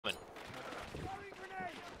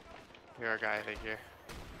Hear a guy, I think here.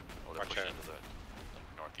 Oh, they're Watch pushing out. into the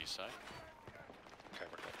northeast side. Okay,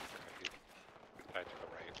 we're good. I had to go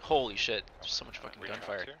right. Holy shit! There's so much fucking Reach out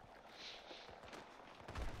gunfire. here.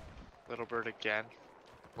 Little bird again.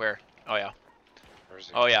 Where? Oh yeah. Where is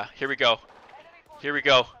he? Oh yeah. Here we go. Here we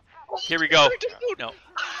go. Here we go. No.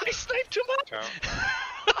 I sniped him out! Down.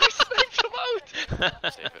 I sniped him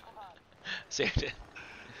out! Save it. Saved it.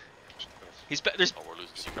 He's there's. Oh, we're losing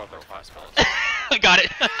You super got pro that fast fast. fellas. I got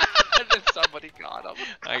it. And then somebody got him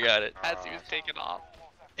I got it. as he was taking off.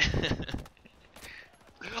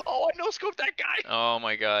 Oh, I no-scoped that guy! Oh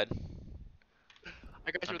my god.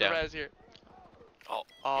 I got you I'm with down. the res here. Oh,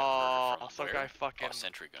 Oh, from some where? guy fucking... Oh,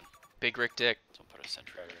 sentry gun. Big Rick Dick. Someone put a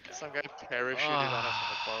sentry gun down. Some guy parachuted on us on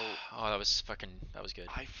the boat. Oh, that was fucking. That was good.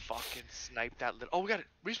 I fucking sniped that little... Oh, we got it!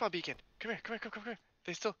 Respawn beacon! Come here, come here, come here, come here.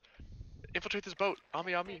 They still... Infiltrate this boat. On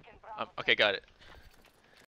me, on me. Okay, got it.